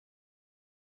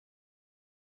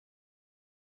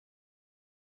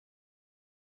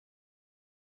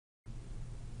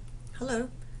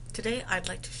Hello, today I'd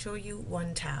like to show you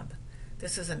OneTab.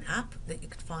 This is an app that you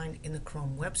can find in the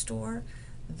Chrome Web Store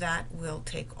that will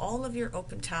take all of your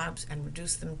open tabs and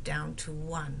reduce them down to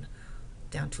one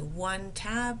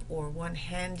tab or one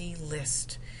handy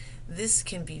list. This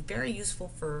can be very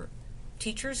useful for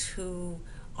teachers who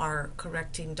are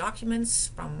correcting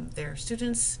documents from their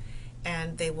students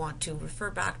and they want to refer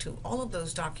back to all of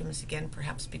those documents again,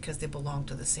 perhaps because they belong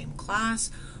to the same class,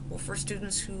 or for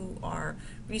students who are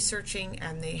researching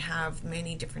and they have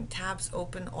many different tabs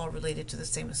open all related to the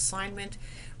same assignment.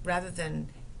 Rather than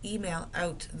email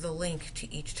out the link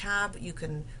to each tab, you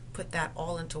can put that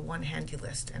all into one handy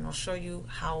list, and I'll show you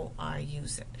how I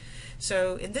use it.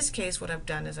 So in this case, what I've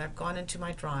done is I've gone into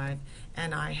my Drive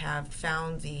and I have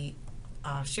found the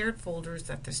shared folders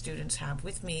that the students have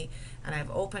with me, and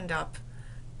I've opened up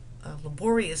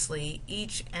laboriously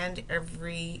each and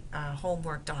every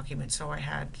homework document. So I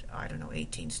had,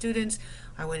 18 students.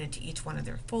 I went into each one of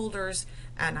their folders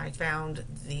and I found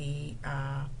the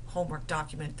homework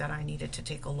document that I needed to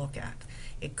take a look at.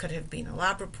 It could have been a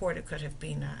lab report, it could have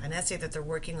been an essay that they're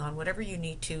working on, whatever you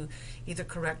need to either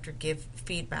correct or give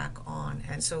feedback on.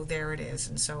 And so there it is.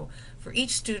 And so for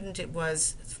each student it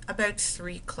was about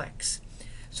 3 clicks.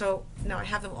 So now I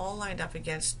have them all lined up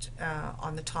against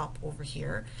on the top over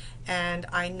here, and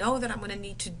I know that I'm going to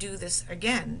need to do this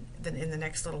again then in the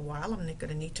next little while. I'm going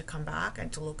to need to come back and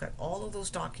to look at all of those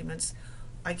documents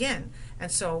again.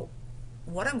 And so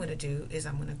what I'm going to do is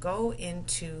I'm going to go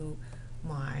into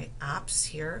my apps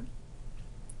here,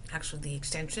 actually the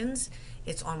extensions.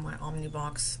 It's on my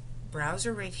Omnibox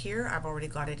browser right here. I've already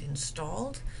got it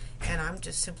installed, and I'm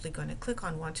just simply going to click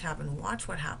on OneTab and watch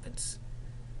what happens.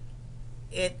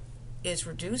 It is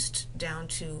reduced down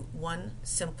to one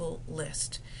simple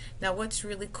list. Now what's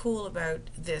really cool about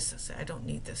this, I don't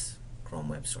need this Chrome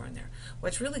Web Store in there.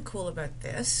 What's really cool about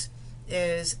this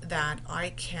is that I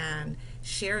can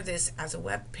share this as a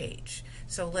web page.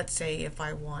 So let's say if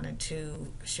I wanted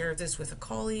to share this with a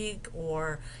colleague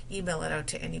or email it out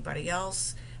to anybody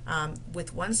else,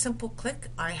 with one simple click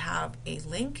I have a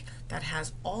link that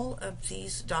has all of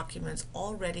these documents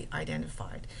already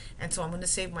identified, and so I'm going to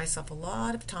save myself a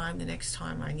lot of time the next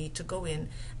time I need to go in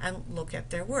and look at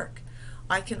their work.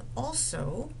 I can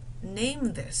also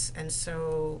name this, and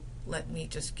so let me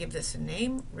just give this a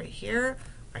name right here.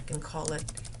 I can call it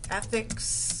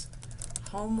Ethics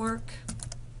Homework,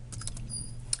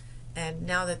 and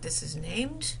now that this is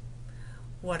named,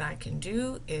 what I can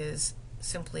do is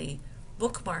simply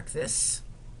bookmark this,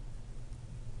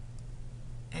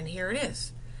 and here it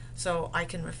is. So I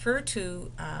can refer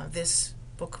to this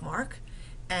bookmark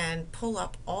and pull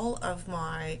up all of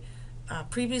my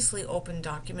previously opened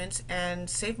documents and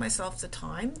save myself the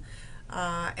time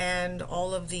and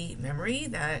all of the memory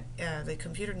that the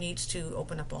computer needs to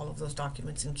open up all of those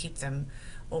documents and keep them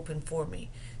open for me.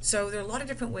 So there are a lot of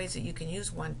different ways that you can use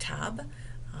OneTab.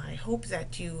 I hope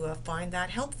that you find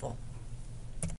that helpful.